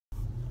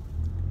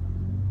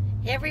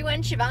Hey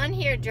everyone, Sheevaun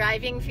here,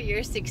 driving for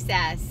your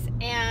success.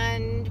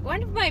 And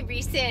one of my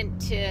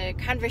recent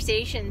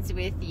conversations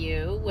with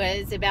you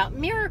was about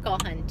miracle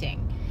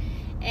hunting.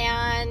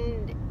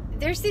 And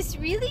there's this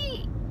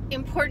really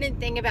important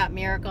thing about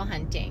miracle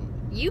hunting.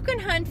 You can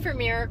hunt for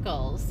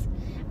miracles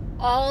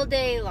all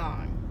day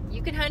long.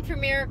 You can hunt for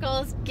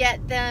miracles,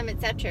 get them,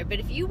 etc. But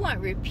if you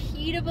want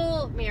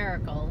repeatable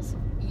miracles,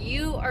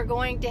 you are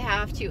going to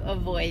have to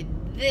avoid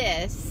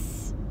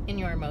this in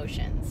your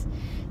emotions.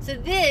 So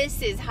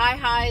this is high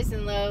highs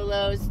and low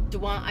lows.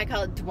 I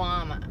call it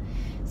Dwama.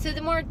 So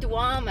the more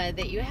Dwama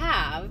that you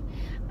have,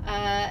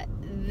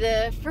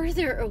 the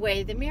further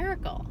away the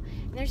miracle.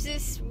 And there's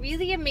this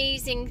really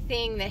amazing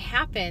thing that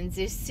happens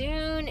as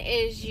soon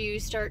as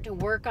you start to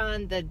work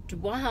on the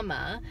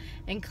Dwama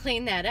and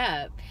clean that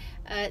up.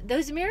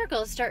 Those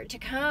miracles start to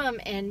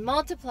come and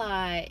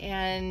multiply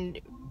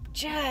and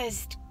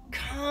just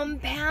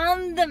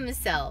compound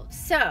themselves.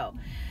 So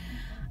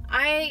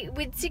I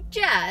would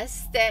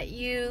suggest that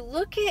you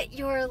look at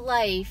your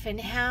life and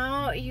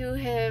how you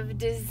have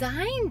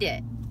designed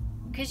it,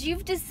 because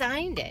you've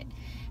designed it,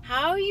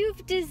 how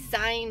you've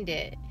designed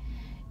it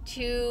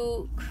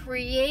to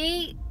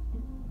create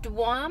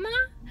Dwama,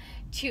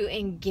 to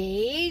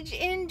engage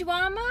in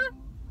Dwama,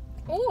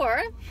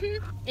 or,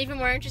 even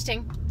more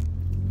interesting,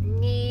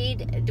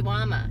 need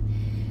Dwama.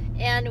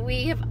 And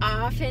we have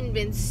often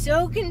been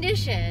so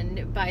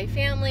conditioned by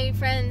family,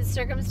 friends,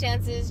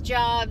 circumstances,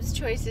 jobs,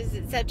 choices,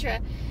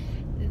 etc.,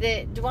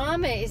 that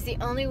Dwama is the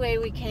only way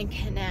we can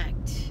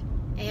connect.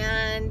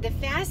 And the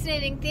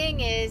fascinating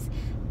thing is,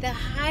 the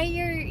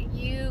higher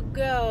you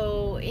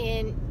go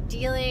in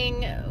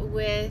dealing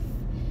with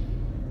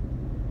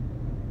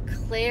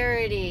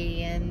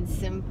clarity and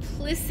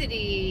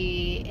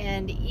simplicity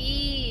and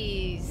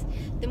ease,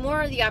 the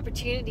more the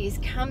opportunities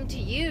come to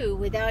you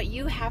without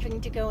you having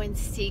to go and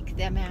seek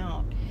them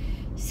out.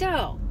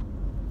 So,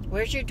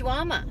 where's your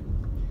Dwama?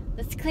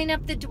 Let's clean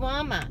up the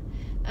Dwama.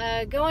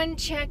 Go and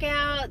check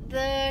out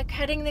the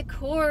Cutting the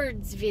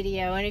Cords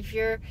video. And if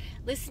you're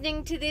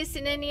listening to this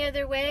in any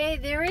other way,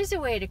 there is a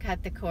way to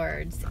cut the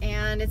cords.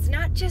 And it's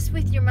not just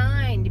with your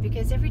mind,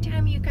 because every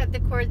time you cut the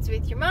cords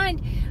with your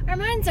mind, our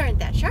minds aren't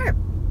that sharp.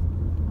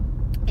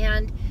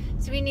 And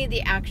so we need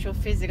the actual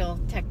physical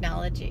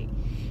technology.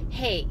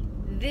 Hey,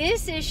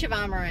 this is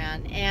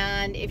Sheevaun,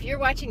 and if you're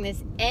watching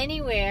this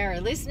anywhere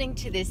or listening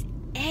to this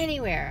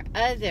anywhere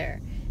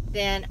other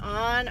than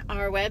on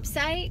our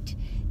website,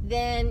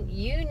 then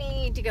you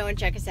need to go and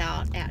check us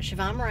out at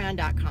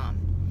sheevaunmoran.com,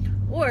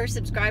 or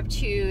subscribe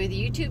to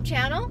the YouTube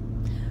channel,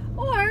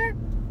 or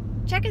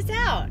check us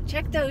out.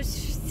 Check those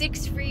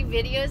 6 free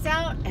videos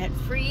out at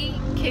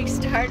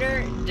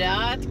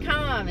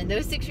freekickstarter.com, and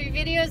those 6 free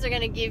videos are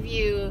going to give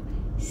you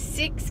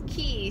 6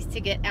 keys to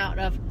get out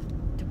of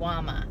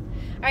Dwama.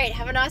 All right,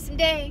 have an awesome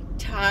day.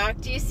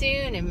 Talk to you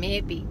soon, and may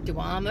it be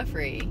Dwama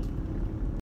free.